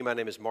My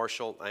name is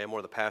Marshall. I am one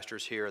of the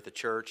pastors here at the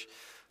church.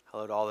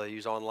 Hello to all the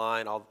yous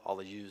online, all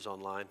the yous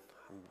online.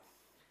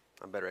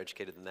 I'm better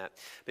educated than that.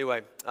 But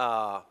anyway,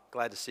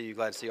 glad to see you.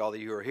 Glad to see all of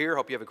you who are here.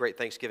 Hope you have a great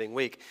Thanksgiving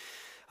week.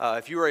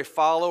 If you are a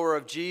follower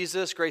of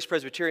Jesus, Grace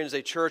Presbyterian is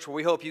a church where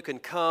we hope you can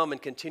come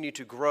and continue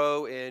to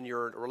grow in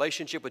your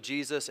relationship with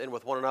Jesus and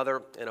with one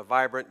another in a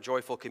vibrant,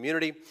 joyful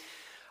community.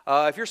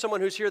 If you're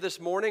someone who's here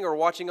this morning or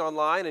watching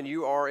online and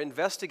you are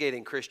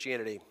investigating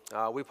Christianity,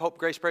 we hope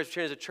Grace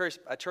Presbyterian is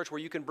a church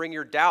where you can bring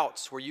your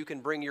doubts, where you can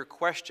bring your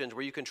questions,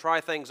 where you can try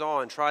things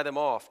on, try them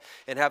off,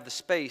 and have the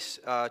space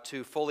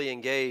to fully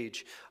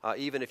engage,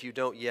 even if you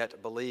don't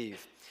yet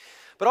believe.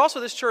 But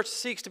also this church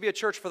seeks to be a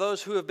church for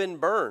those who have been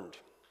burned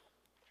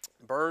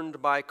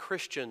by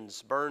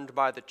Christians, burned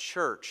by the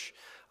church.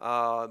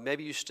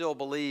 Maybe you still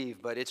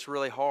believe, but it's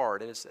really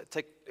hard. And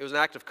it was an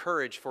act of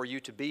courage for you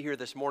to be here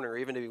this morning or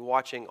even to be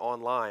watching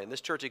online. This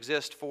church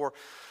exists for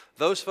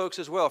those folks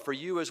as well, for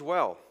you as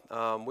well.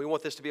 We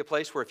want this to be a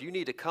place where if you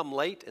need to come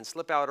late and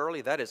slip out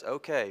early, that is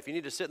okay. If you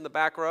need to sit in the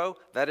back row,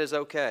 that is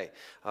okay.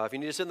 If you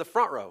need to sit in the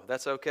front row,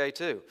 that's okay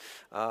too.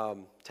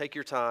 Take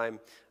your time.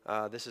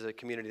 This is a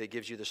community that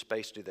gives you the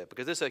space to do that,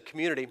 because this is a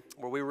community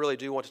where we really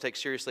do want to take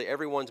seriously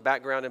everyone's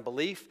background and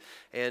belief,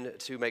 and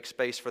to make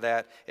space for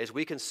that as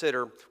we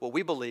consider what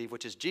we believe,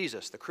 which is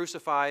Jesus, the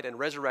crucified and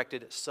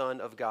resurrected Son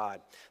of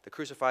God. The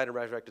crucified and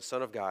resurrected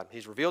Son of God.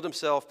 He's revealed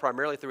himself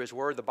primarily through his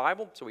word, the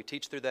Bible, so we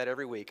teach through that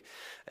every week.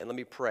 And let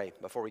me pray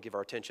before we give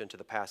our attention to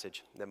the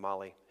passage that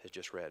Molly has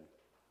just read.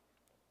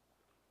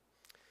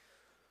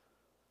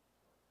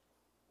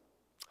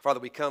 Father,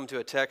 we come to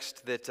a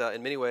text that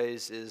in many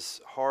ways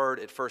is hard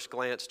at first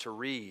glance to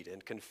read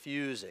and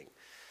confusing.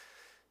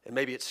 And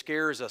maybe it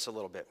scares us a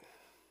little bit.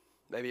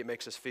 Maybe it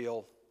makes us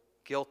feel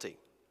guilty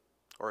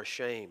or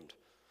ashamed.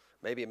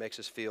 Maybe it makes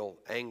us feel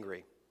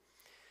angry.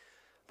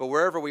 But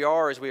wherever we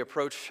are as we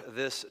approach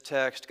this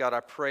text, God,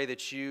 I pray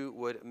that you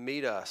would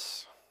meet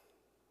us.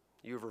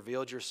 You have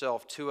revealed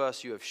yourself to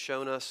us. You have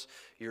shown us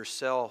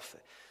yourself.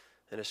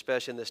 And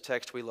especially in this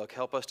text we look,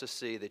 help us to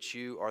see that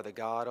you are the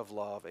God of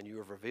love and you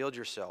have revealed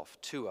yourself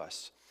to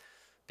us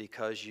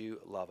because you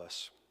love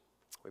us.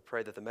 We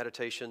pray that the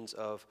meditations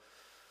of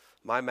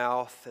my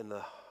mouth and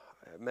the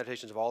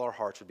meditations of all our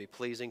hearts would be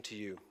pleasing to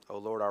you, O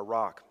Lord, our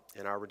rock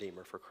and our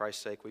Redeemer. For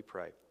Christ's sake we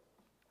pray.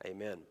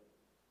 Amen.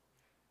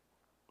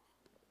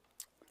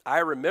 I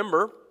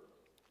remember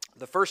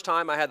the first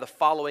time I had the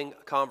following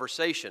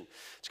conversation.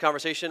 It's a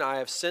conversation I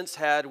have since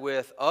had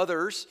with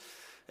others.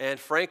 And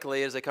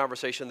frankly, it is a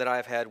conversation that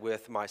I've had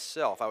with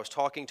myself. I was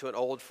talking to an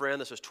old friend.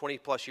 This was 20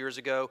 plus years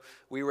ago.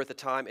 We were at the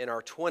time in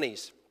our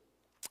 20s.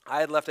 I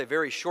had left a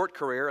very short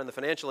career in the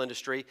financial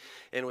industry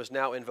and was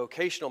now in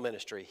vocational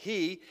ministry.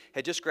 He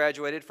had just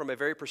graduated from a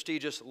very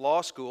prestigious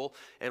law school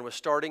and was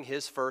starting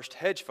his first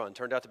hedge fund.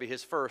 Turned out to be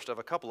his first of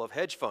a couple of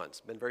hedge funds.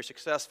 Been very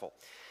successful.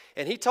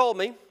 And he told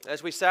me,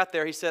 as we sat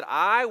there, he said,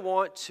 I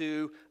want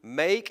to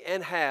make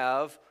and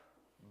have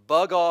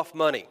bug off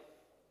money.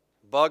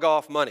 Bug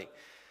off money.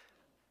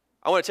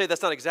 I want to tell you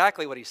that's not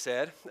exactly what he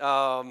said,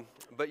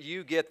 but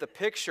you get the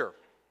picture.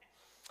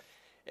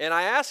 And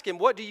I asked him,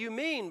 what do you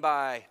mean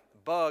by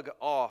bug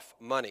off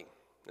money?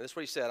 And this is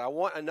what he said. I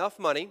want enough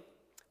money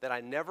that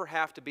I never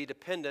have to be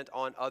dependent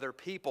on other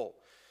people.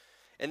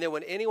 And then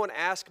when anyone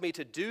asks me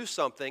to do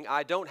something,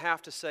 I don't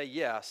have to say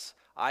yes.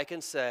 I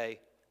can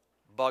say,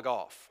 bug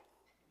off.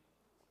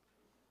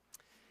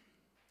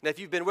 Now, if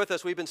you've been with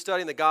us, we've been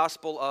studying the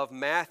Gospel of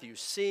Matthew,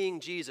 seeing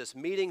Jesus,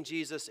 meeting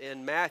Jesus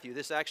in Matthew.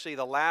 This is actually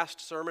the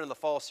last sermon in the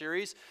fall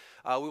series.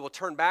 We will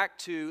turn back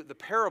to the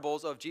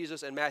parables of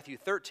Jesus in Matthew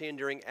 13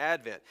 during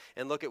Advent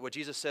and look at what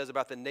Jesus says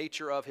about the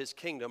nature of his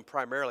kingdom,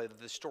 primarily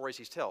the stories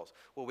he tells,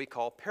 what we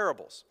call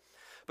parables.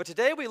 But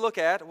today we look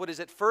at what is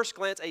at first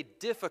glance a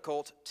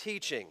difficult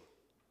teaching,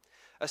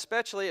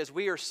 especially as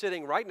we are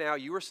sitting right now,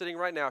 you are sitting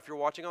right now, if you're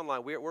watching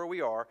online, where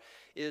we are,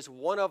 is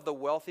one of the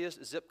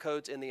wealthiest zip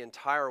codes in the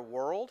entire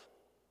world,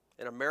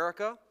 in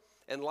America,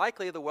 and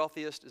likely the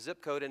wealthiest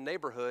zip code and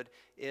neighborhood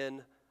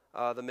in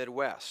the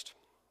Midwest.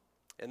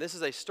 And this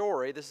is a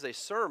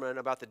sermon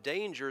about the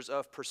dangers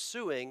of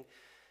pursuing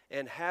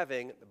and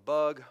having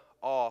bug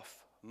off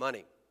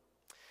money.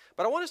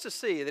 But I want us to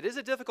see that it is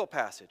a difficult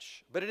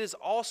passage, but it is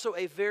also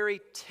a very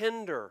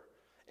tender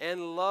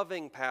and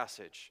loving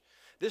passage.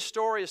 This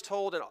story is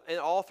told in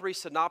all three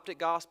synoptic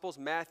gospels,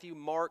 Matthew,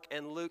 Mark,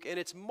 and Luke. And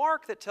it's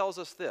Mark that tells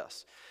us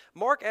this.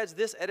 Mark adds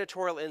this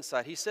editorial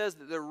insight. He says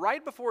that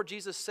right before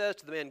Jesus says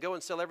to the man, go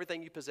and sell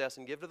everything you possess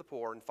and give to the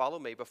poor and follow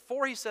me.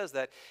 Before he says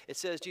that, it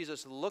says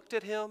Jesus looked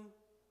at him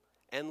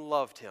and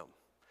loved him.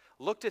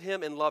 Looked at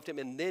him and loved him,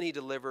 and then he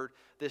delivered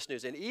this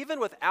news. And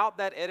even without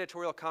that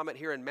editorial comment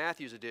here in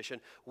Matthew's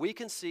edition, we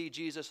can see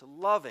Jesus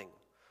loving,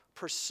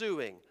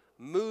 pursuing,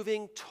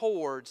 moving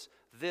towards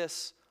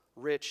this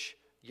rich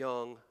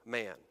young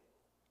man,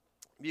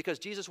 because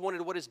Jesus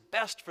wanted what is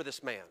best for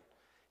this man.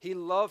 He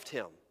loved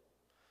him.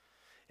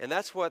 And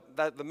that's what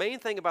the main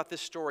thing about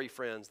this story,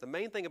 friends, the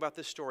main thing about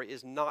this story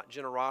is not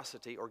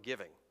generosity or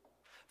giving.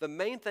 The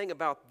main thing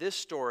about this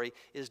story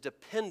is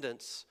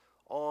dependence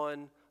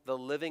on the the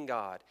living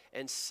God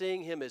and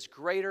seeing him as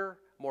greater,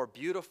 more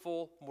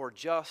beautiful, more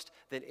just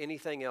than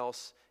anything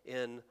else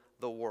in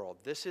the world.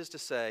 This is to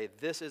say,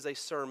 this is a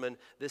sermon,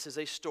 this is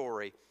a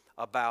story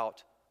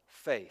about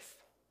faith,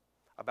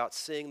 about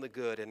seeing the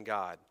good in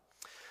God.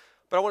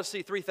 But I want to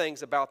see three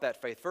things about that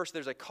faith. First,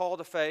 there's a call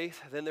to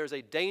faith, then there's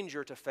a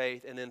danger to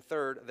faith, and then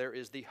third, there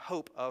is the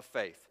hope of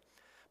faith.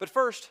 But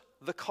first,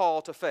 the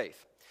call to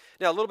faith.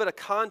 Now, a little bit of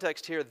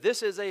context here.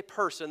 This is a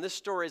person, this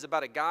story is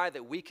about a guy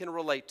that we can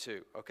relate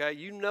to, okay?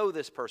 You know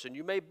this person.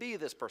 You may be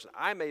this person.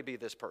 I may be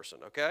this person,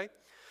 okay?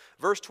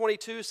 Verse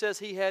 22 says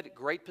he had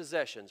great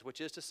possessions,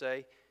 which is to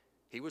say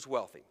he was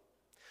wealthy.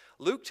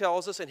 Luke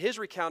tells us in his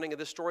recounting of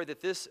this story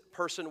that this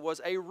person was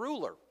a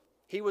ruler.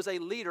 He was a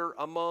leader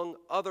among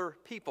other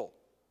people.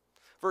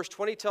 Verse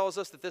 20 tells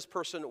us that this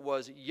person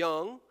was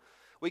young.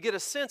 We get a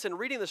sense in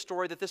reading the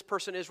story that this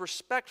person is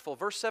respectful.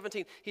 Verse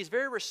 17, he's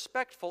very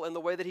respectful in the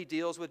way that he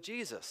deals with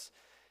Jesus.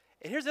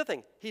 And here's the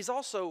thing, he's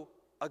also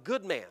a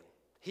good man.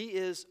 He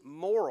is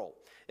moral.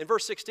 In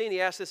verse 16,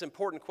 he asks this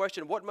important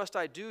question, what must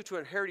I do to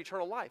inherit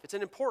eternal life? It's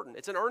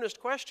an earnest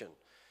question.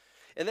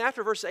 And then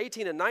after verses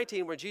 18 and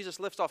 19, when Jesus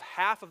lifts off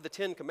half of the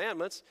 10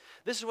 commandments,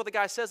 this is what the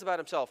guy says about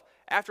himself.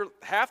 After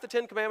half the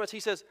 10 commandments, he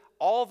says,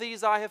 all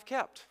these I have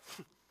kept.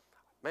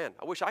 Man,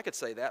 I wish I could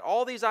say that.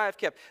 All these I have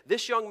kept.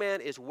 This young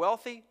man is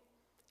wealthy,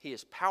 he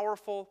is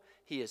powerful,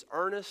 he is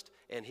earnest,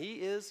 and he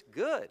is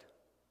good.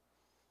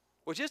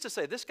 Which is to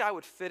say, this guy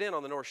would fit in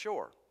on the North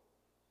Shore.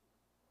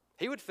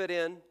 He would fit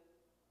in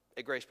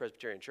at Grace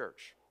Presbyterian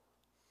Church.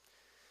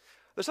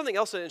 There's something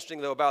else interesting,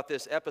 though, about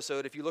this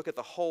episode. If you look at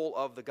the whole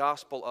of the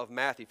Gospel of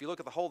Matthew, if you look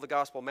at the whole of the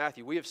Gospel of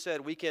Matthew, we have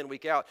said week in,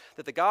 week out,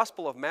 that the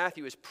Gospel of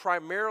Matthew is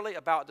primarily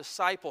about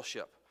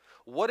discipleship.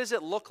 What does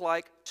it look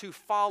like to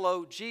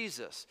follow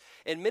Jesus?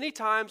 And many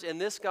times in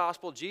this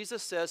gospel,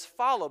 Jesus says,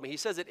 follow me. He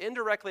says it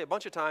indirectly a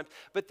bunch of times,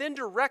 but then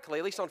directly,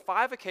 at least on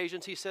 5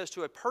 occasions, he says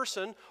to a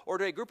person or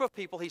to a group of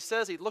people, he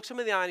looks them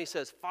in the eye and he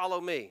says,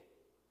 follow me,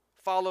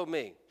 follow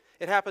me.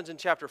 It happens in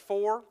chapter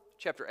 4,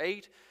 chapter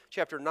 8,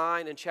 chapter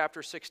 9, and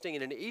chapter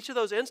 16. And in each of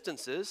those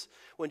instances,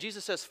 when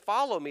Jesus says,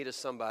 follow me to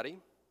somebody,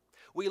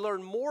 we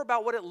learn more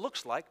about what it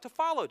looks like to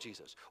follow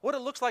Jesus, what it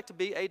looks like to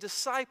be a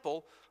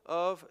disciple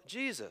of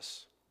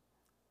Jesus.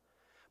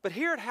 But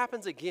here it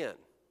happens again.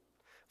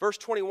 Verse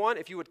 21,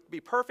 if you would be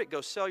perfect, go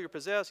sell your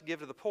possess,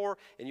 give to the poor,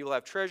 and you will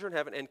have treasure in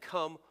heaven, and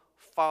come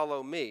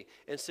follow me.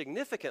 And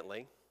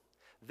significantly,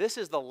 this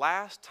is the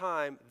last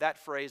time that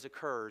phrase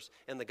occurs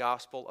in the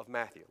Gospel of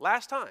Matthew.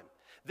 Last time.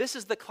 This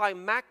is the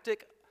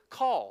climactic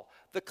call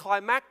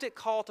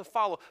to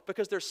follow,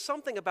 because there's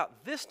something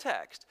about this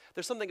text,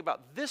 there's something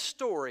about this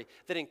story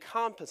that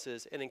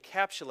encompasses and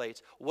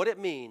encapsulates what it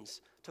means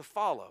to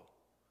follow,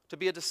 to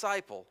be a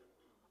disciple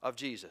of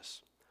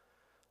Jesus.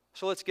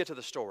 So let's get to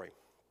the story.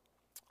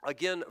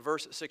 Again,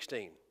 verse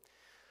 16.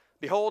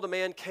 Behold, a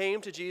man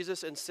came to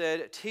Jesus and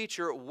said,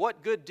 Teacher,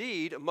 what good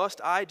deed must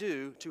I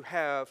do to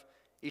have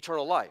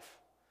eternal life?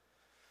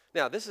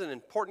 Now, this is an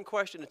important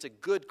question. It's a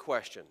good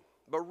question.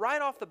 But right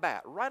off the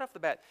bat,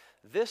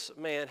 this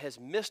man has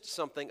missed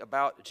something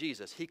about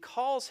Jesus. He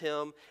calls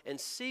him and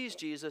sees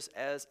Jesus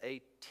as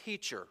a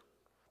teacher.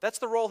 That's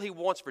the role he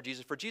wants for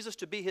Jesus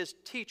to be his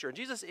teacher. And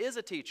Jesus is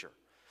a teacher.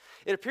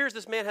 It appears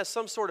this man has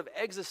some sort of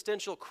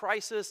existential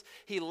crisis.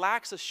 He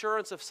lacks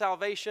assurance of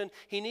salvation.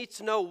 He needs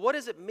to know, what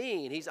does it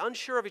mean? He's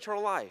unsure of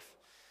eternal life.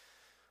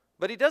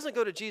 But he doesn't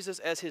go to Jesus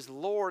as his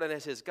Lord and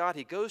as his God.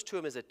 He goes to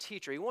him as a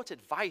teacher. He wants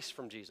advice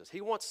from Jesus.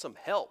 He wants some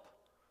help.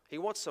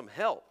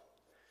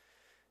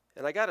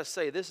 And I got to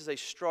say, this is a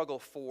struggle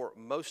for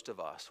most of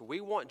us. We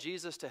want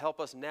Jesus to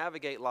help us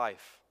navigate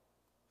life.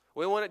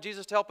 We want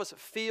Jesus to help us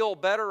feel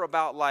better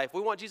about life.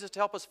 We want Jesus to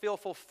help us feel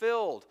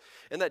fulfilled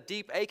in that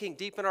deep aching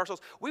deep in our souls.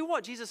 We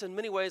want Jesus in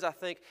many ways, I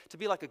think, to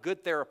be like a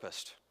good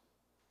therapist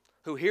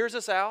who hears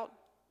us out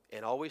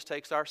and always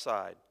takes our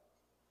side.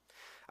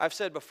 I've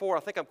said before, I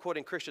think I'm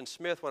quoting Christian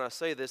Smith when I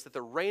say this, that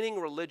the reigning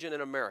religion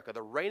in America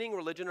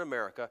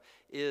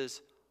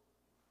is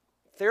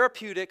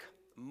therapeutic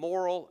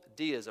moral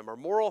deism, or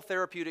moral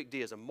therapeutic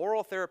deism.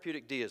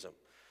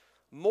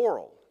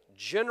 Moral,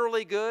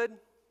 generally good,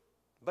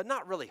 but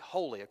not really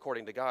holy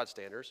according to God's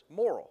standards.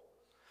 Moral.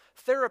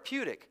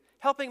 Therapeutic,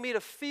 helping me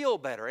to feel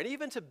better and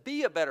even to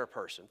be a better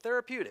person.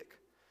 Therapeutic.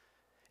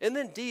 And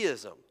then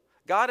deism.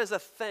 God is a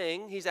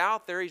thing. He's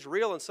out there. He's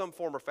real in some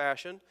form or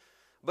fashion,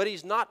 but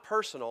he's not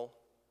personal,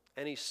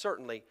 and he's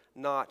certainly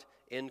not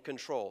in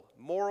control.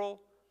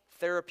 Moral,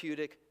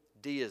 therapeutic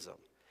deism.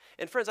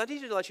 And friends, I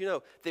need to let you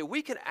know that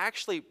we can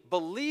actually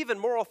believe in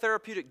moral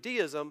therapeutic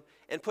deism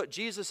and put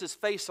Jesus'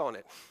 face on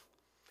it.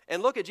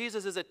 And look at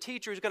Jesus as a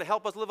teacher who's going to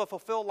help us live a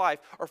fulfilled life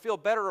or feel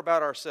better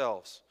about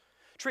ourselves.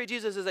 Treat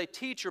Jesus as a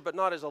teacher but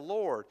not as a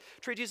Lord.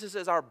 Treat Jesus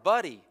as our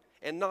buddy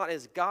and not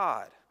as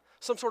God.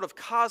 Some sort of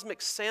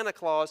cosmic Santa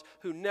Claus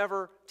who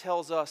never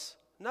tells us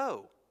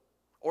no.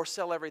 Or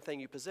sell everything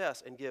you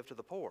possess and give to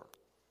the poor.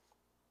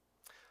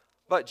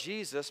 But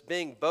Jesus,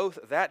 being both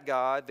that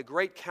God, the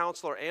great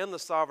counselor, and the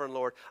sovereign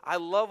Lord, I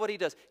love what he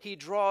does. He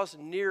draws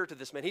near to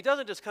this man. He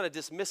doesn't just kind of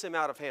dismiss him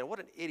out of hand. What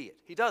an idiot.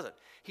 He doesn't.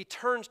 He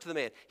turns to the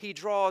man. He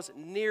draws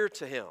near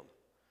to him.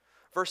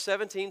 Verse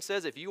 17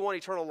 says, if you want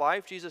eternal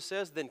life, Jesus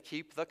says, then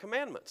keep the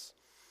commandments.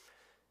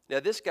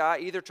 Now, this guy,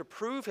 either to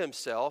prove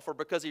himself or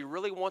because he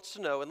really wants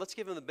to know, and let's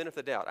give him the benefit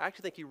of the doubt. I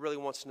actually think he really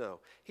wants to know.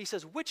 He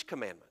says, which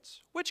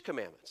commandments? Which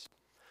commandments?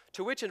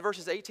 To which in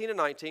verses 18 and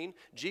 19,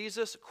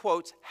 Jesus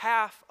quotes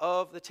half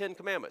of the 10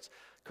 commandments.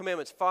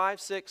 Commandments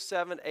 5, 6,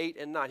 7, 8,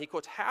 and 9. He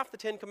quotes half the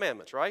 10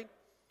 commandments, right?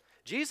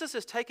 Jesus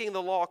is taking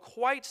the law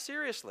quite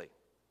seriously.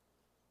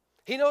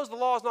 He knows the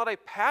law is not a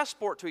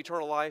passport to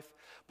eternal life,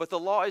 but the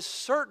law is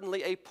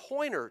certainly a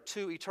pointer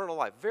to eternal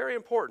life. Very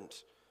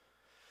important.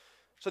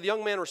 So the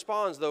young man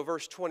responds, though,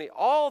 verse 20,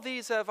 all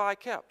these have I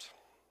kept.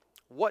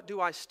 What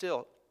do I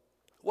still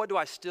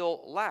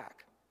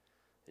lack?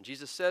 And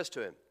Jesus says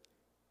to him,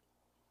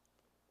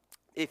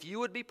 if you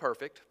would be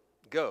perfect,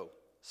 go,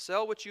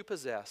 sell what you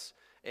possess,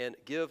 and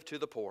give to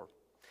the poor,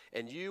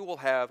 and you will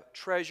have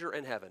treasure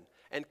in heaven.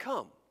 And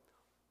come,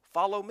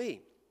 follow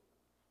me.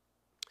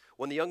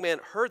 When the young man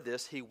heard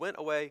this, he went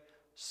away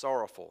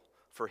sorrowful,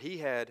 for he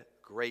had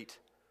great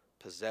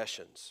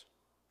possessions.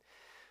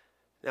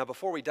 Now,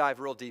 before we dive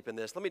real deep in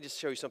this, let me just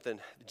show you something.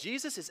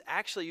 Jesus is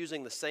actually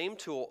using the same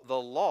tool, the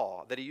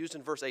law, that he used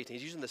in verse 18.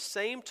 He's using the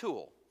same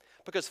tool,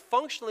 because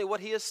functionally what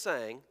he is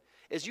saying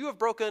is you have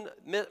broken,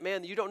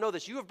 man, you don't know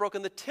this, you have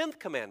broken the 10th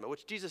commandment,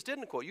 which Jesus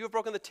didn't quote. You have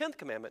broken the 10th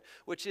commandment,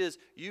 which is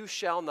you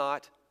shall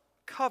not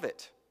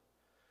covet.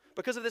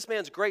 Because of this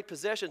man's great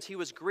possessions, he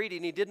was greedy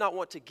and he did not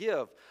want to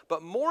give.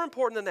 But more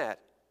important than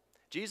that,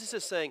 Jesus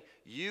is saying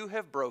you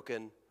have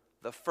broken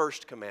the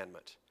first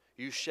commandment.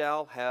 You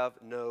shall have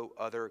no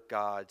other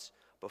gods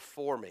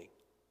before me.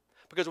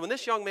 Because when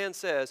this young man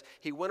says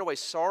he went away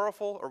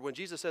sorrowful, or when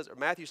Jesus says, or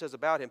Matthew says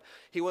about him,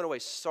 he went away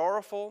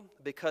sorrowful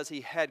because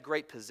he had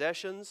great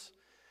possessions,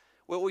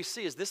 what we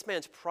see is this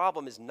man's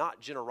problem is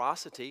not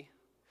generosity.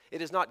 It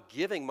is not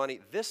giving money.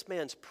 This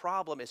man's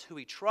problem is who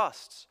he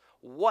trusts,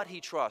 what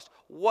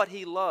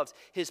he loves.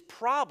 His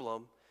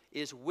problem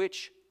is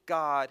which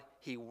God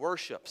he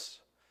worships.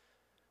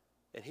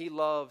 And he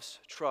loves,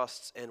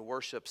 trusts, and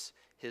worships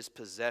his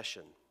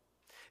possession.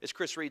 As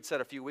Chris Reed said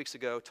a few weeks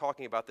ago,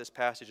 talking about this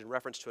passage in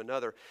reference to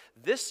another,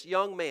 this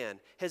young man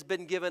has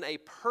been given a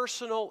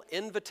personal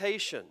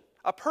invitation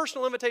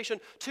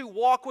to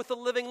walk with the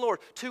living Lord,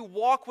 to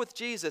walk with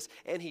Jesus,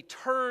 and he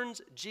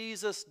turns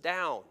Jesus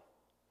down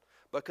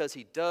because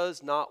he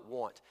does not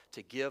want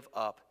to give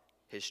up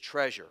his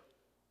treasure.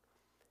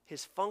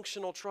 His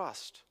functional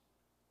trust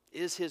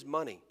is his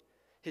money.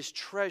 His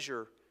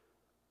treasure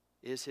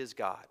is his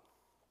God.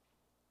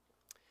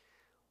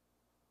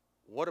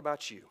 What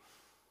about you?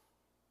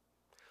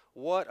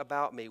 What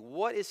about me?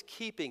 What is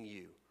keeping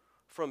you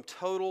from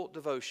total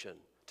devotion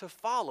to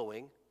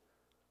following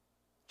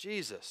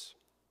Jesus?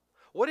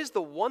 What is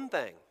the one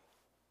thing?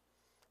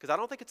 Because I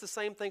don't think it's the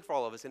same thing for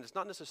all of us, and it's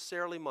not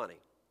necessarily money.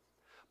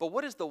 But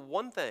what is the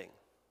one thing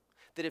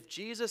that if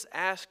Jesus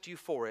asked you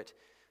for it,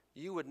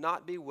 you would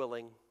not be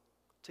willing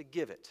to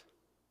give it?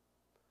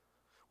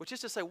 Which is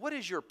to say, what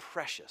is your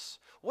precious?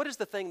 What is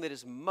the thing that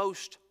is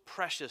most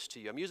precious to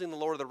you? I'm using the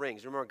Lord of the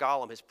Rings. Remember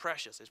Gollum, his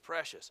precious, his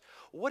precious.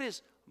 What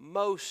is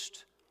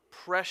most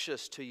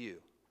precious to you?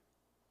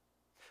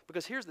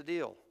 Because here's the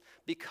deal.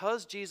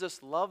 Because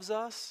Jesus loves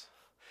us,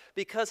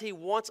 because he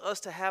wants us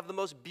to have the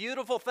most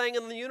beautiful thing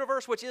in the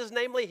universe, which is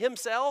namely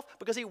himself,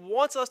 because he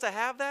wants us to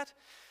have that,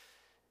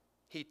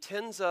 he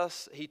tends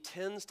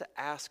to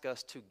ask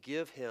us to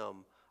give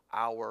him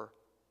our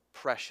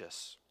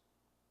precious.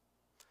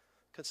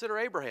 Consider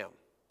Abraham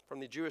from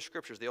the Jewish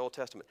scriptures, the Old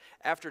Testament.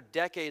 After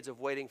decades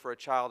of waiting for a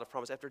child of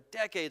promise, after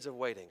decades of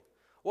waiting,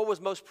 what was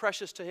most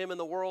precious to him in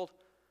the world?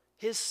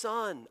 His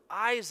son,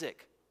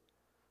 Isaac.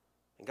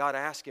 And God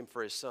asked him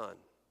for his son.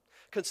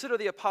 Consider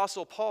the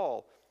Apostle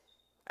Paul.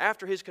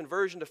 After his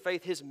conversion to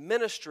faith, his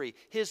ministry,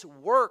 his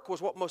work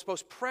was what was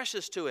most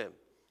precious to him.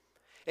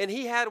 And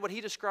he had what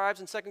he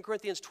describes in 2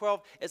 Corinthians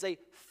 12 as a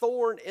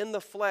thorn in the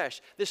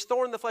flesh. This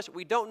thorn in the flesh,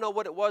 we don't know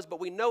what it was, but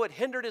we know it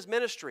hindered his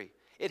ministry.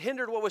 It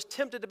hindered what was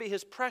tempted to be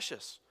his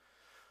precious.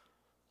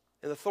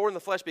 And the thorn in the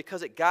flesh,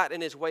 because it got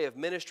in his way of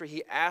ministry,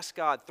 he asked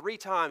God 3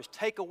 times,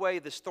 take away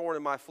this thorn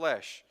in my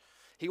flesh.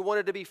 He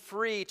wanted to be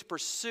free to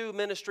pursue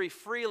ministry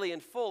freely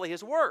and fully,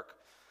 his work.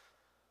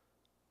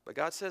 But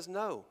God says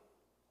no.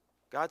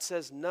 God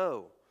says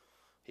no.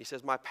 He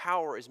says, my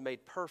power is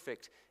made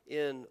perfect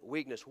in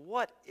weakness.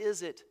 What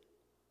is it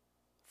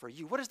for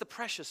you? What is the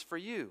precious for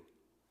you?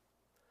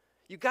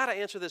 You've got to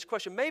answer this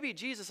question. Maybe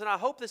Jesus, and I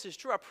hope this is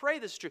true, I pray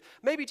this is true,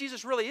 maybe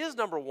Jesus really is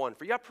number one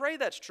for you. I pray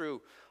that's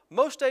true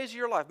most days of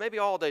your life, maybe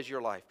all days of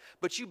your life.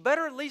 But you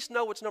better at least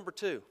know what's number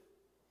 2.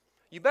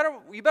 You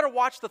better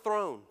watch the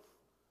throne.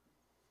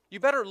 You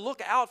better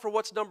look out for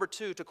what's number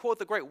 2. To quote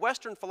the great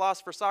Western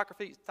philosopher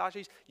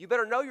Socrates, you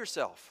better know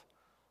yourself.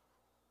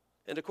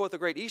 And to quote the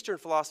great Eastern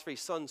philosophy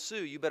Sun Tzu,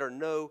 you better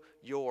know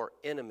your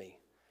enemy.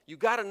 You've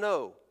got to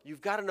know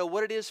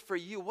what it is for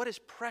you, what is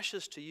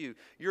precious to you,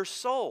 your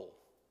soul,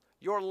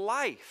 Your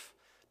life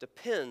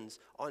depends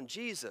on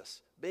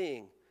Jesus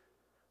being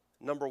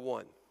number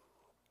one.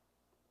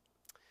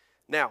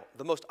 Now,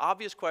 the most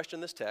obvious question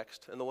in this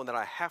text, and the one that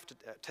I have to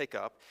take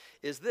up,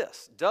 is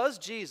this. Does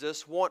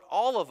Jesus want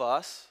all of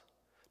us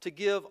to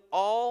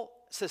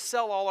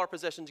sell all our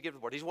possessions and give to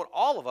the poor? Does he want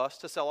all of us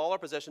to sell all our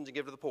possessions and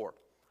give to the poor?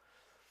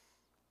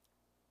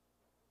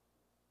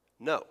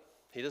 No,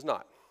 he does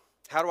not.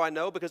 How do I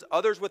know? Because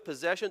others with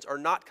possessions are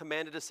not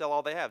commanded to sell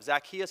all they have.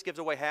 Zacchaeus gives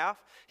away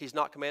half. He's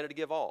not commanded to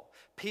give all.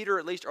 Peter,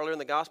 at least earlier in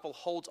the gospel,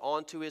 holds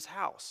on to his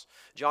house.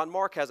 John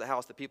Mark has a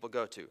house that people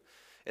go to.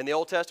 In the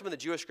Old Testament, the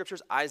Jewish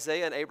scriptures,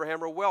 Isaiah and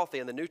Abraham are wealthy.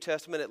 In the New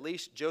Testament, at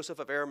least, Joseph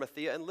of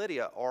Arimathea and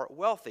Lydia are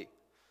wealthy.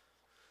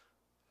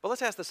 But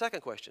let's ask the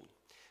second question.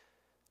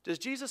 Does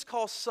Jesus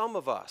call some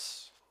of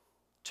us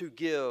to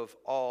give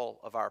all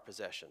of our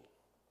possession?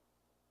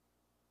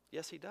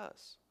 Yes, he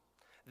does.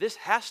 This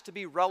has to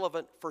be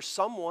relevant for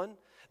someone.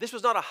 This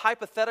was not a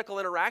hypothetical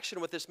interaction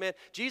with this man.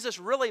 Jesus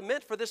really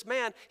meant for this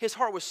man, his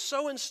heart was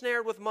so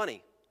ensnared with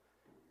money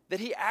that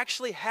he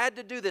actually had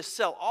to do this,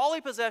 sell all he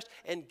possessed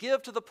and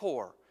give to the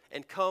poor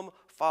and come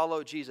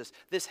follow Jesus.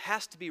 This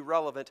has to be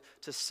relevant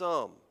to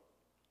some.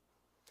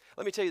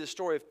 Let me tell you the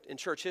story in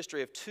church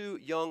history of two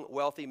young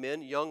wealthy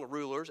men, young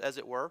rulers as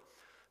it were,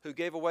 who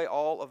gave away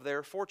all of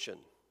their fortune.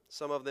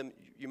 Some of them,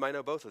 you might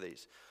know both of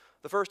these.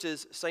 The first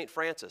is St.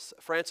 Francis.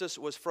 Francis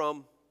was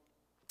from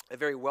a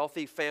very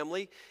wealthy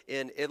family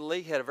in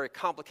Italy. He had a very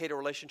complicated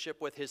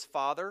relationship with his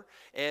father,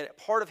 and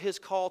part of his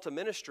call to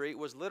ministry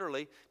was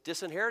literally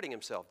disinheriting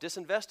himself,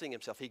 disinvesting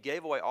himself. He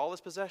gave away all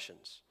his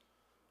possessions,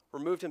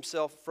 removed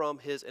himself from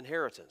his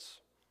inheritance.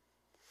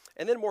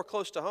 And then more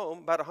close to home,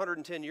 about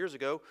 110 years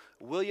ago,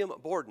 William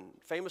Borden,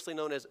 famously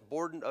known as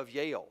Borden of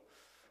Yale.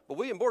 But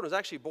William Borden was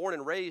actually born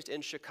and raised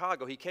in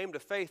Chicago. He came to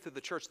faith through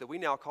the church that we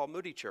now call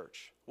Moody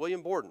Church.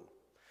 William Borden.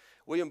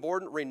 William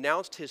Borden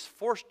renounced his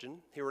fortune.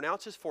 He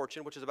renounced his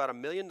fortune, which is about $1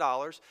 million.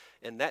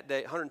 And that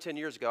day, 110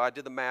 years ago, I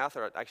did the math,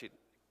 or actually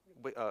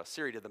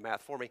Siri did the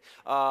math for me.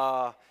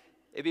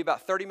 It'd be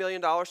about $30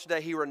 million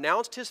today. He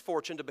renounced his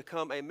fortune to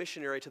become a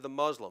missionary to the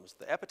Muslims.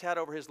 The epitaph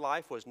over his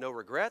life was no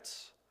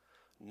regrets,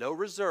 no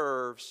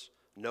reserves,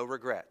 no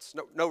regrets.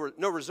 No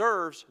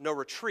reserves, no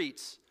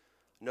retreats,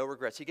 no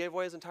regrets. He gave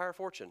away his entire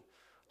fortune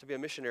to be a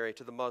missionary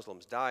to the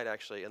Muslims. Died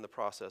actually in the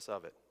process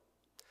of it.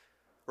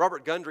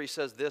 Robert Gundry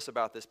says this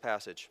about this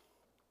passage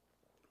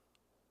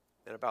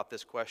and about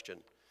this question,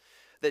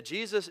 that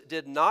Jesus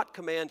did not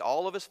command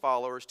all of his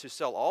followers to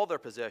sell all their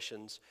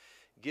possessions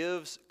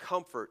gives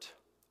comfort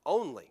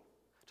only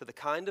to the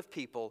kind of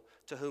people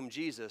to whom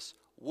Jesus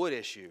would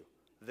issue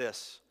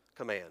this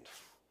command.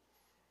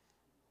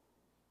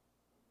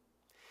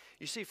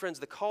 You see, friends,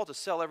 the call to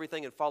sell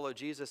everything and follow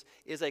Jesus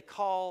is a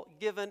call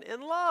given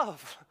in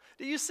love.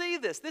 Do you see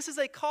this? This is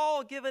a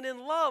call given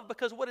in love,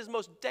 because what is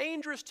most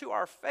dangerous to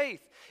our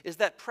faith is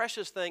that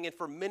precious thing, and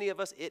for many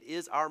of us, it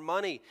is our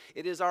money,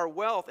 it is our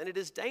wealth, and it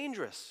is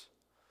dangerous.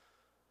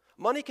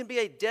 Money can be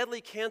a deadly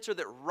cancer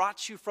that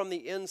rots you from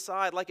the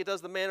inside, like it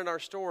does the man in our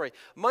story.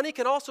 Money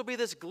can also be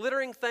this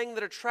glittering thing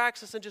that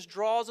attracts us and just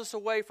draws us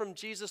away from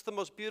Jesus, the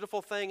most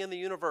beautiful thing in the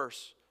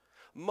universe.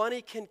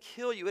 Money can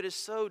kill you. It is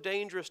so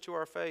dangerous to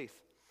our faith.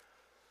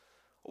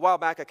 A while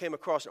back, I came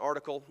across an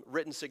article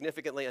written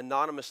significantly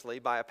anonymously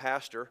by a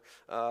pastor,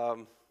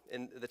 and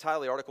the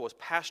title of the article was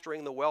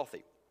Pastoring the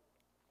Wealthy.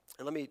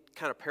 And let me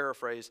kind of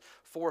paraphrase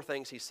 4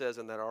 things he says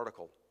in that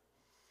article.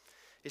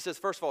 He says,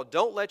 first of all,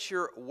 don't let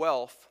your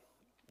wealth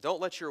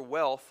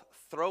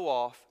throw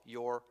off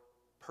your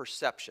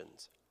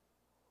perceptions.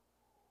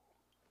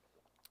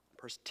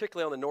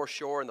 Particularly on the North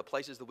Shore and the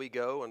places that we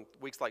go on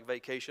weeks like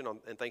vacation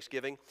and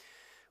Thanksgiving,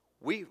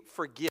 we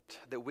forget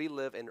that we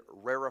live in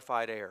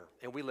rarefied air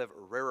and we live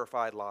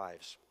rarefied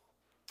lives.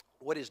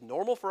 What is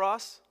normal for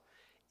us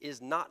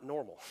is not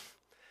normal.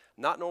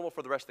 Not normal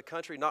for the rest of the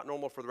country, not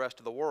normal for the rest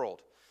of the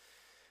world.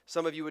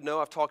 Some of you would know,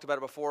 I've talked about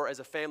it before, as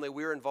a family,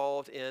 we're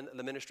involved in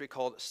the ministry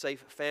called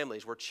Safe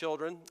Families, where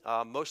children,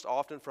 most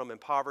often from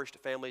impoverished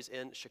families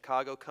in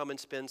Chicago, come and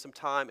spend some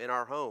time in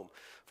our home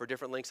for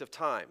different lengths of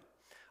time.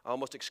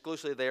 Almost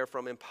exclusively they are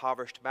from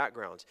impoverished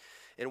backgrounds.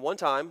 And one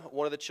time,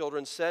 one of the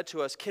children said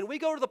to us, "Can we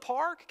go to the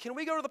park? Can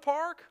we go to the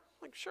park?"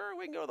 I'm like, "Sure,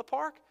 we can go to the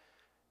park."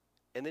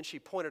 And then she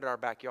pointed at our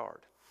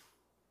backyard.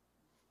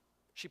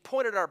 She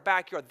pointed at our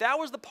backyard. That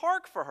was the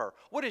park for her.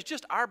 What is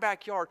just our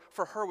backyard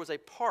for her was a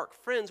park.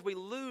 Friends, we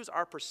lose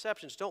our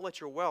perceptions. Don't let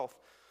your wealth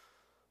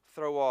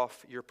throw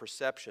off your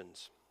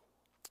perceptions.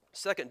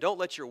 Second, don't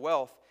let your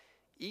wealth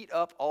eat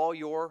up all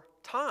your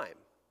time.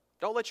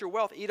 Don't let your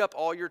wealth eat up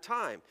all your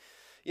time.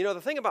 You know,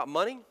 the thing about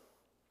money,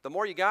 the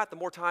more you got, the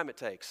more time it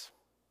takes.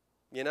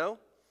 You know?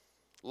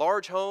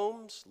 Large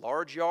homes,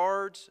 large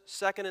yards,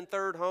 second and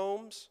third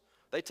homes,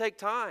 they take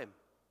time.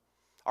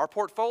 Our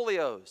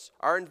portfolios,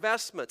 our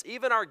investments,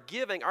 even our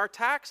giving, our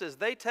taxes,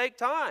 they take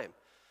time.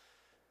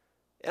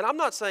 And I'm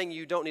not saying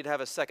you don't need to have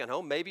a second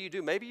home. Maybe you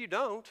do, maybe you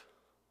don't.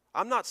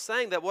 I'm not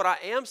saying that. What I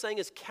am saying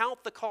is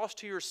count the cost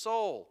to your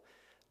soul.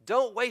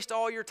 Don't waste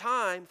all your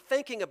time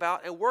thinking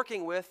about and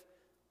working with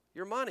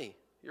your money,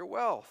 your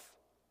wealth.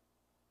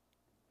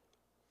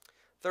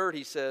 Third,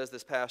 he says,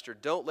 this pastor,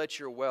 don't let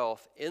your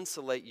wealth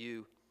insulate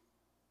you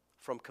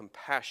from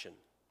compassion.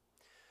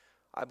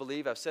 I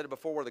believe, I've said it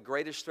before, one of the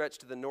greatest threats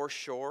to the North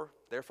Shore,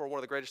 therefore one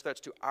of the greatest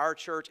threats to our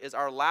church, is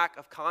our lack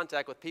of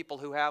contact with people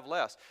who have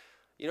less.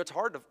 You know, it's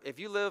hard to, if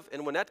you live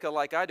in Winnetka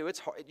like I do, it's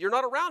hard, you're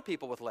not around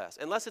people with less,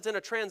 unless it's in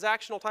a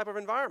transactional type of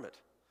environment.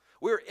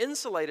 We're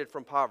insulated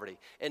from poverty.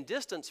 And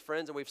distance,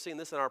 friends, and we've seen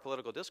this in our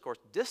political discourse,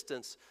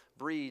 distance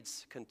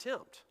breeds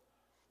contempt.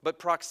 But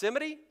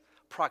proximity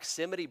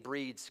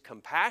breeds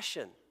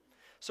compassion.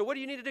 So what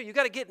do you need to do? You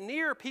got to get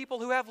near people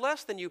who have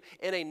less than you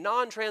in a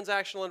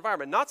non-transactional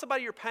environment. Not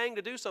somebody you're paying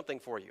to do something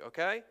for you,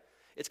 okay?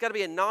 It's got to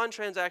be a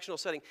non-transactional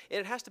setting, and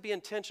it has to be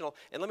intentional.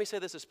 And let me say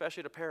this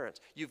especially to parents.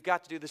 You've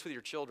got to do this with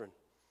your children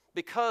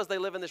because they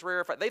live in this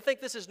rarefied. They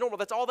think this is normal.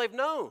 That's all they've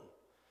known.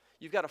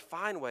 You've got to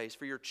find ways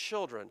for your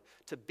children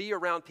to be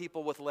around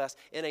people with less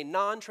in a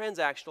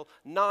non-transactional,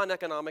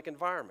 non-economic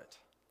environment.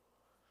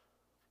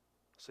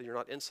 So you're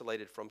not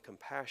insulated from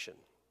compassion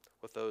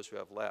with those who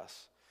have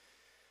less.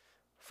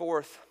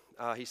 Fourth,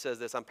 he says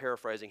this, I'm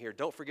paraphrasing here,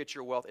 don't forget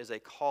your wealth is a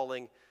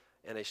calling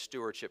and a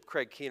stewardship.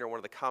 Craig Keener, one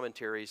of the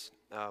commentators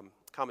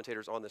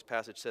on this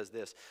passage, says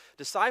this,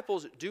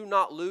 disciples do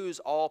not lose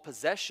all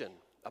possession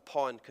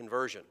upon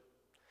conversion,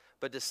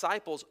 but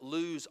disciples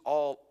lose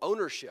all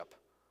ownership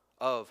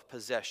of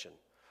possession,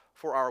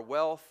 for our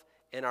wealth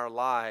and our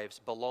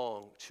lives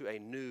belong to a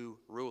new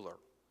ruler.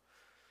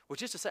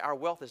 Which is to say, our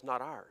wealth is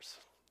not ours.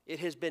 It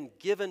has been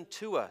given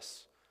to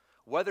us.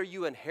 Whether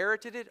you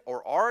inherited it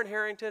or are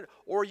inherited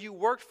or you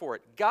worked for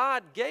it,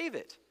 God gave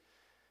it.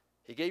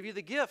 He gave you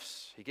the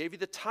gifts. He gave you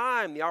the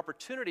time, the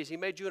opportunities. He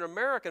made you an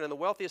American in the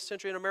wealthiest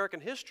century in American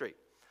history.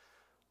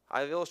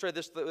 I've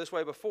illustrated this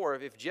way before.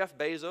 If Jeff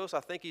Bezos, I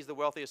think he's the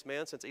wealthiest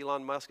man since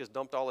Elon Musk has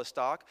dumped all his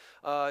stock.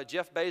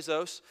 Jeff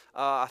Bezos,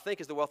 I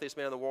think, is the wealthiest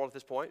man in the world at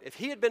this point. If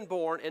he had been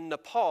born in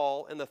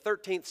Nepal in the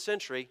 13th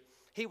century,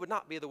 he would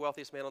not be the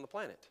wealthiest man on the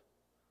planet.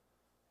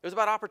 It was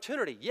about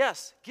opportunity.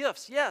 Yes,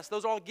 gifts, yes,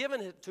 those are all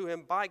given to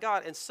him by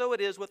God, and so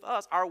it is with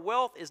us. Our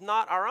wealth is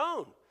not our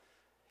own.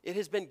 It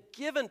has been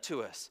given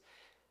to us,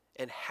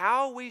 and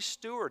how we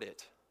steward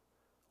it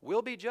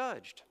will be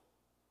judged.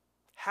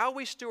 How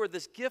we steward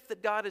this gift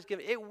that God has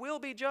given, it will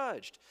be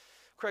judged.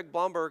 Craig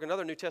Blomberg,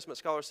 another New Testament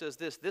scholar, says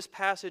this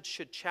passage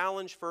should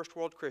challenge first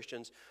world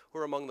Christians who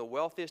are among the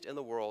wealthiest in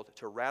the world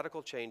to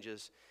radical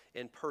changes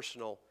in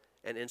personal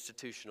and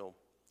institutional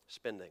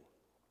spending.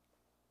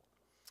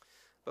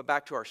 But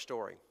back to our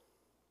story.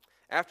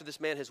 After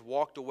this man has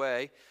walked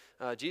away,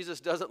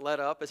 Jesus doesn't let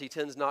up, as he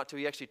tends not to.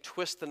 He actually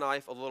twists the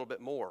knife a little bit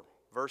more.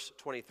 Verse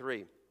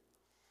 23.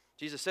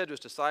 Jesus said to his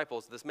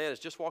disciples, this man has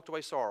just walked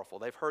away sorrowful.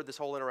 They've heard this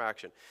whole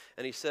interaction.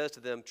 And he says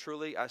to them,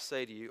 truly I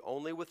say to you,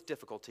 only with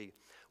difficulty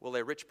will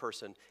a rich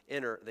person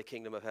enter the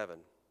kingdom of heaven.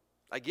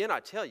 Again,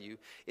 I tell you,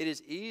 it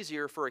is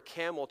easier for a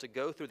camel to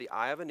go through the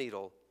eye of a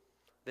needle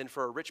than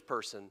for a rich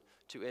person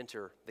to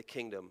enter the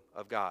kingdom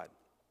of God.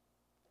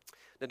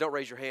 Now, don't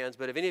raise your hands,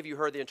 but have any of you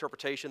heard the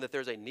interpretation that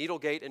there's a needle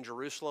gate in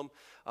Jerusalem?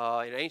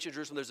 In ancient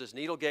Jerusalem, there's this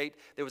needle gate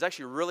that was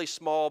actually really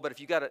small, but if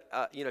you got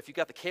if you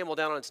got the camel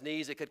down on its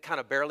knees, it could kind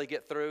of barely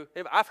get through.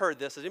 I've heard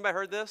this. Has anybody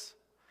heard this?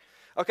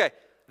 Okay,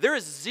 there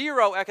is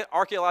zero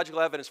archaeological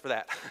evidence for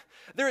that.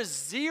 There is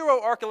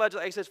zero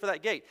archaeological evidence for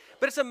that gate.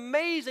 But it's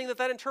amazing that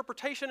that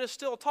interpretation is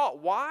still taught.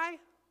 Why?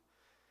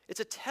 It's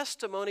a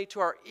testimony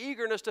to our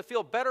eagerness to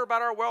feel better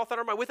about our wealth and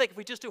our money. We think if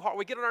we just do hard,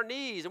 we get on our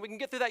knees and we can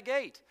get through that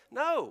gate.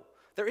 No.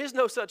 There is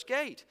no such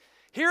gate.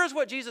 Here's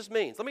what Jesus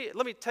means. Let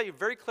me tell you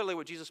very clearly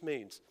what Jesus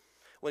means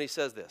when he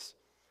says this.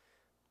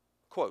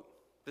 Quote,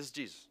 this is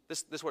Jesus.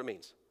 This is what it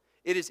means.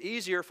 It is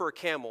easier for a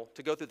camel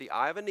to go through the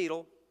eye of a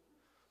needle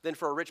than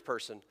for a rich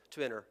person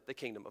to enter the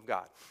kingdom of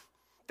God.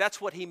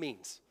 That's what he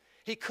means.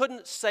 He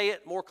couldn't say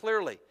it more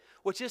clearly,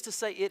 which is to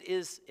say it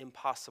is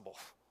impossible.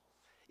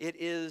 It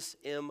is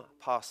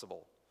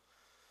impossible.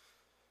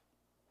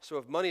 So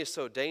if money is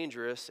so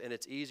dangerous and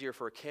it's easier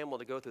for a camel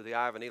to go through the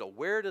eye of a needle,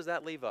 where does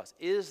that leave us?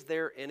 Is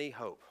there any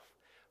hope?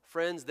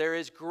 Friends, there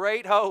is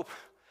great hope.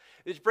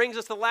 Which brings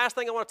us to the last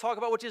thing I want to talk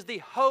about, which is the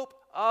hope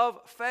of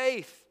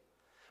faith.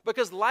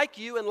 Because like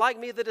you and like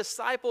me, the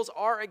disciples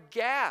are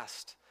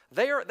aghast.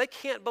 They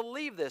can't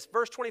believe this.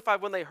 Verse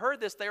 25, when they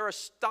heard this, they are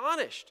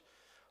astonished.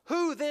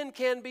 Who then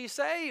can be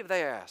saved,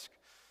 they ask.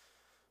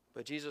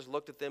 But Jesus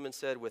looked at them and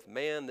said, with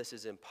man this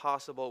is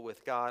impossible.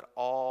 With God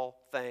all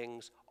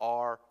things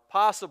are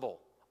possible.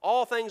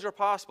 All things are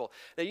possible.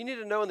 Now you need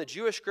to know in the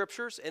Jewish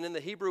scriptures and in the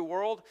Hebrew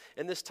world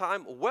in this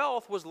time,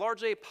 wealth was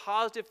largely a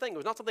positive thing. It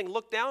was not something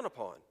looked down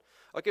upon.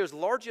 Okay, it was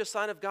largely a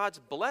sign of God's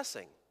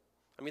blessing.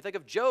 I mean, think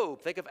of Job,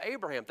 think of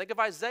Abraham, think of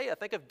Isaiah,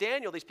 think of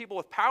Daniel, these people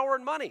with power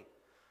and money.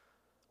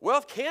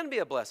 Wealth can be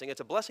a blessing.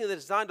 It's a blessing that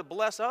is designed to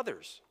bless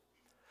others.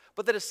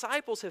 But the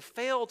disciples have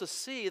failed to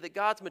see that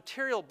God's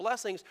material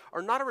blessings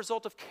are not a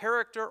result of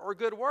character or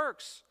good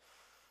works.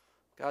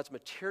 God's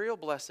material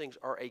blessings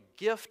are a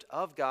gift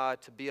of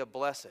God to be a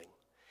blessing.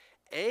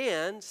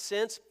 And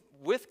since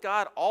with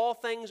God all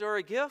things are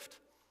a gift,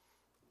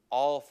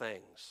 all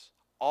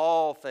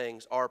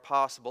things are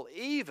possible,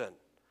 even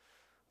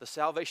the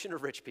salvation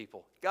of rich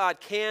people. God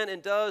can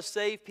and does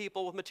save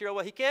people with material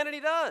wealth. He can and He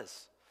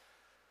does.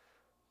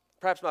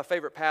 Perhaps my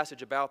favorite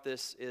passage about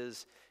this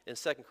is in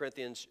 2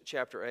 Corinthians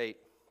chapter 8.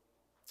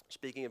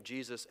 Speaking of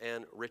Jesus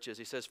and riches,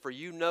 he says, "For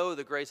you know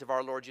the grace of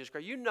our Lord Jesus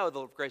Christ." You know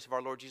the grace of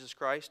our Lord Jesus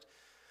Christ,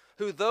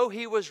 who though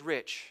He was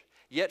rich,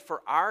 yet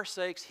for our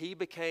sakes He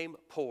became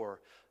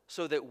poor,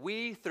 so that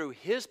we through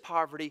His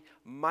poverty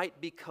might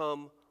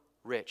become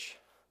rich.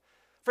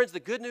 Friends,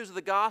 the good news of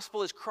the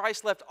gospel is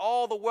Christ left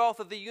all the wealth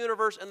of the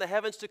universe and the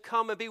heavens to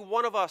come and be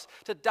one of us,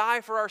 to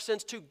die for our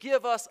sins, to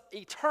give us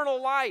eternal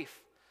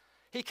life.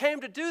 He came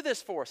to do this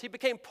for us. He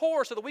became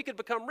poor so that we could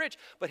become rich.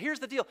 But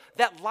here's the deal.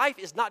 That life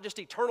is not just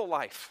eternal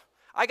life.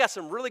 I got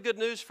some really good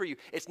news for you.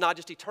 It's not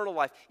just eternal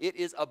life. It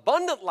is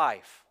abundant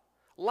life.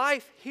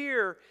 Life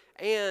here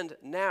and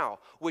now.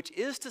 Which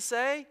is to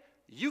say,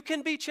 you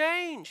can be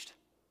changed.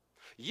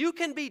 You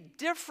can be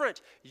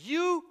different.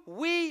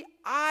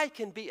 I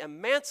can be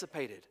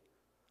emancipated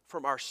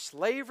from our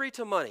slavery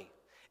to money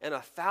and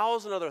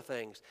 1,000 other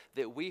things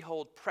that we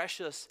hold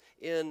precious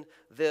in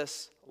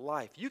this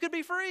life. You can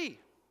be free.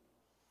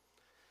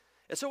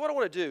 And so what I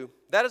want to do,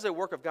 that is a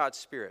work of God's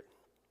Spirit.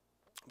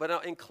 But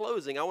now in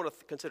closing, I want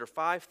to consider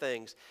 5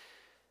 things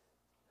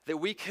that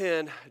we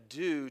can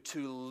do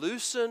to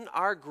loosen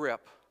our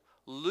grip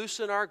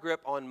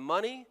on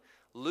money,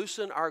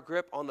 loosen our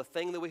grip on the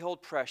thing that we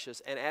hold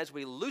precious, and as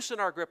we loosen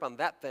our grip on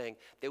that thing,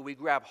 that we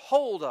grab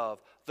hold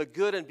of the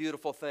good and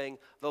beautiful thing,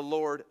 the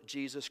Lord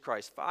Jesus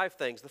Christ. 5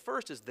 things. The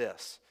first is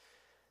this: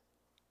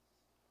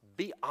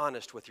 be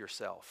honest with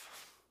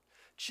yourself.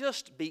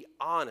 Just be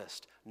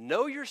honest.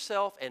 Know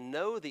yourself and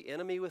know the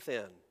enemy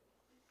within.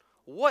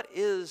 What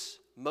is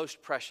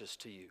most precious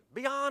to you?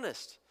 Be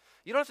honest.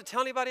 You don't have to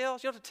tell anybody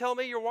else. You don't have to tell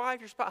me, your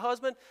wife, your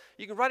husband.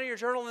 You can write it in your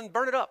journal and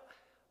burn it up.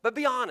 But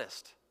be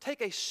honest.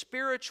 Take a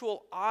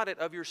spiritual audit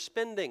of your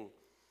spending,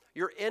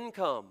 your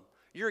income,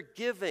 your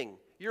giving,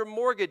 your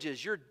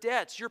mortgages, your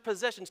debts, your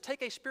possessions.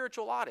 Take a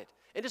spiritual audit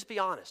and just be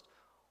honest.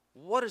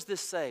 What does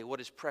this say? What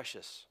is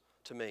precious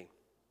to me?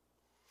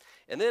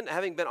 And then,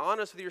 having been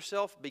honest with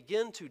yourself,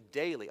 begin to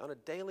daily, on a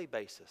daily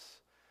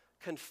basis,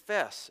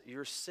 confess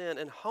your sin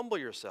and humble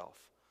yourself,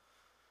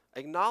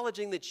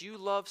 acknowledging that you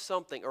love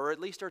something, or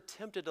at least are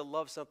tempted to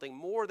love something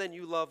more than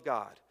you love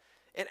God.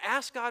 And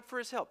ask God for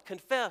His help.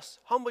 Confess,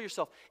 humble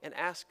yourself, and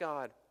ask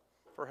God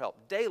for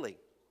help daily.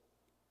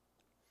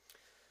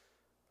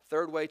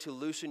 Third way to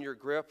loosen your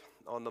grip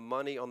on the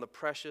money, on the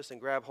precious, and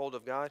grab hold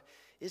of God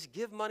is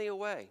give money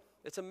away.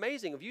 It's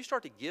amazing. If you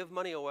start to give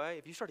money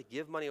away,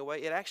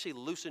 it actually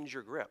loosens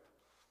your grip.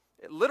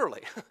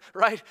 Literally,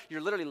 right? You're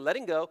literally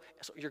letting go.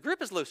 So your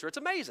grip is looser. It's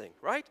amazing,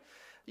 right?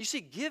 You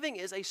see, giving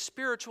is a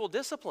spiritual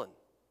discipline,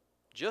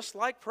 just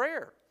like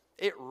prayer.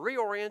 It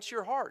reorients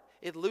your heart.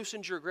 It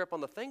loosens your grip on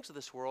the things of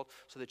this world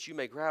so that you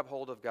may grab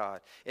hold of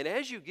God. And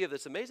as you give,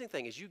 this amazing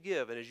thing, as you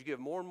give, and as you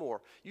give more and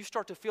more, you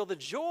start to feel the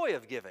joy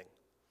of giving.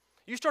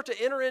 You start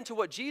to enter into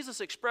what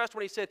Jesus expressed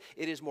when He said,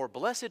 "It is more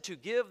blessed to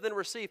give than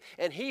receive."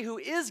 And He who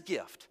is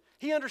gift,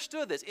 He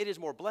understood this. It is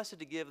more blessed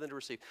to give than to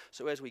receive.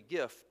 So as we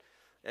give,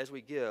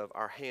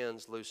 our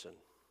hands loosen.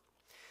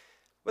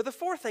 But the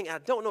fourth thing, I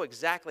don't know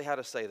exactly how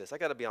to say this. I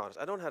got to be honest.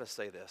 I don't know how to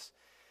say this.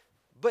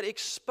 But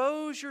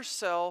expose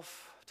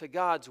yourself to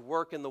God's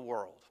work in the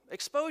world.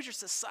 Expose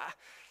yourself.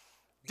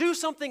 Do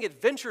something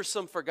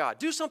adventuresome for God.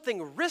 Do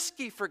something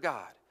risky for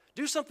God.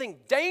 Do something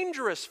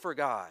dangerous for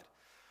God.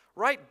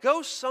 Right?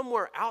 Go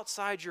somewhere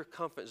outside your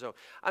comfort zone.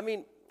 I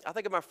mean, I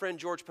think of my friend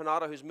George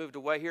Panado, who's moved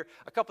away here.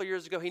 A couple of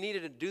years ago, he knew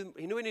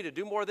he needed to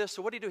do more of this.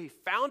 So what did he do? He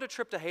found a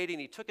trip to Haiti,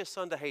 and he took his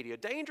son to Haiti. A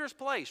dangerous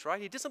place,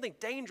 right? He did something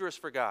dangerous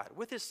for God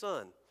with his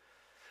son.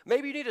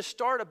 Maybe you need to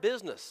start a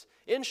business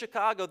in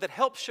Chicago that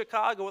helps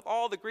Chicago with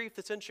all the grief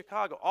that's in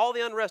Chicago, all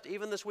the unrest,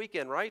 even this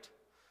weekend, right?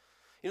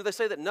 You know, they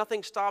say that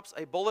nothing stops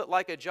a bullet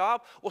like a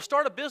job. Well,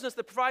 start a business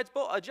that provides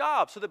a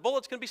job so that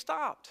bullets can be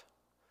stopped.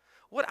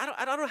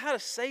 I don't know how to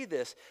say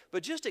this,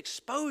 but just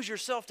expose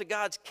yourself to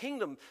God's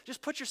kingdom.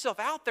 Just put yourself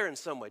out there in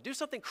some way. Do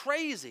something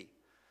crazy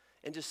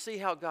and just see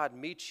how God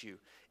meets you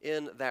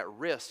in that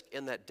risk,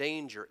 in that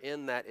danger,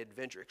 in that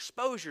adventure.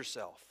 Expose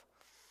yourself.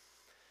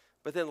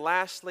 But then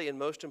lastly and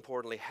most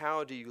importantly,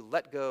 how do you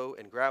let go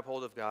and grab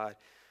hold of God?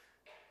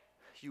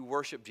 You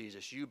worship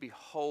Jesus. You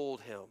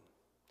behold Him.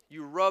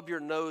 You rub your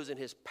nose in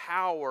His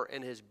power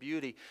and His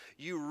beauty.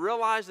 You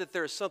realize that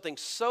there's something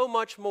so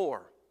much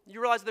more. You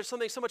realize there's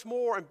something so much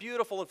more and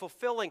beautiful and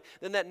fulfilling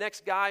than that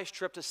next guy's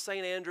trip to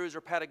St. Andrews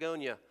or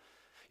Patagonia.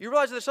 You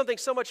realize there's something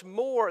so much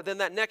more than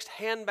that next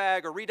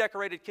handbag or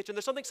redecorated kitchen.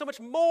 There's something so much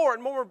more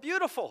and more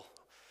beautiful.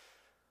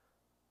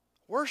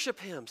 Worship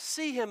Him.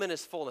 See Him in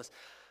His fullness.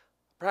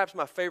 Perhaps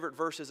my favorite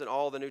verses in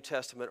all the New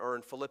Testament are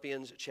in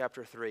Philippians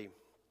chapter 3.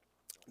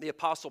 The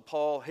Apostle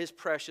Paul, his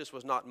precious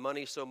was not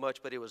money so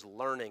much, but it was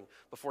learning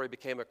before he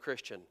became a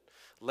Christian.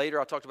 Later,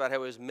 I talked about how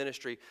it was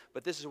ministry,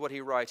 but this is what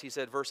he writes. He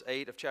said, verse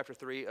 8 of chapter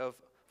 3 of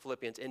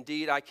Philippians,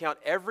 "Indeed, I count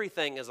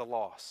everything as a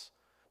loss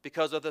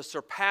because of the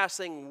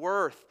surpassing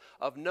worth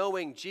of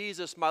knowing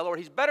Jesus, my Lord."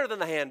 He's better than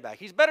the handbag.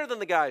 He's better than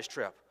the guy's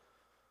trip.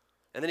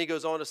 And then he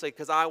goes on to say,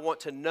 "Because I want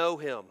to know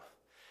Him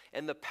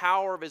and the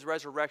power of his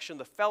resurrection,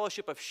 the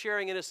fellowship of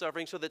sharing in his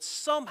suffering, so that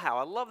somehow,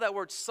 I love that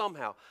word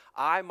somehow,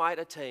 I might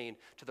attain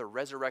to the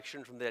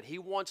resurrection from the dead. He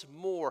wants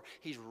more.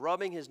 He's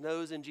rubbing his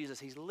nose in Jesus.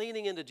 He's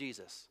leaning into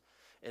Jesus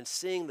and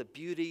seeing the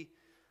beauty,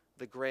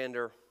 the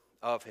grandeur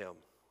of him.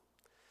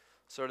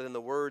 So that in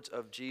the words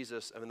of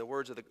Jesus, the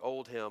words of the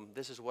old hymn,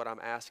 this is what I'm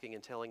asking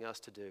and telling us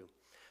to do.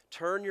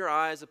 Turn your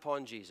eyes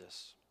upon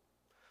Jesus.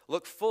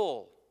 Look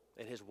full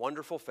in his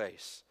wonderful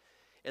face,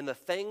 and the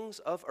things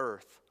of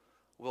earth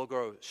will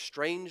grow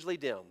strangely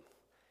dim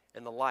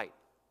in the light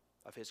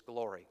of his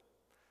glory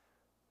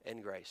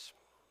and grace.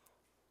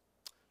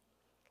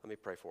 Let me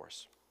pray for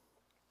us.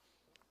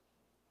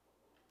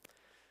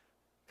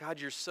 God,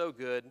 you're so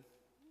good.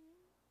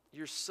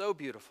 You're so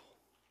beautiful.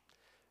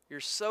 You're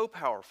so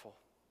powerful.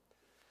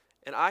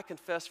 And I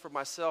confess for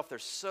myself,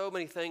 there's so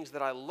many things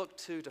that I look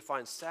to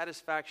find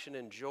satisfaction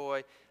and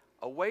joy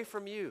away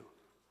from you.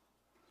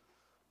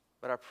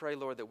 But I pray,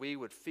 Lord, that we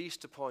would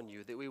feast upon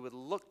you, that we would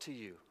look to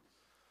you,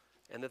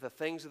 and that the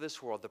things of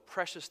this world, the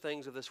precious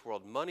things of this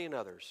world, money and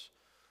others,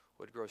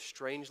 would grow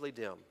strangely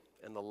dim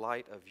in the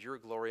light of your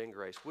glory and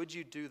grace. Would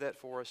you do that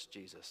for us,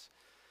 Jesus?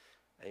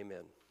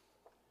 Amen.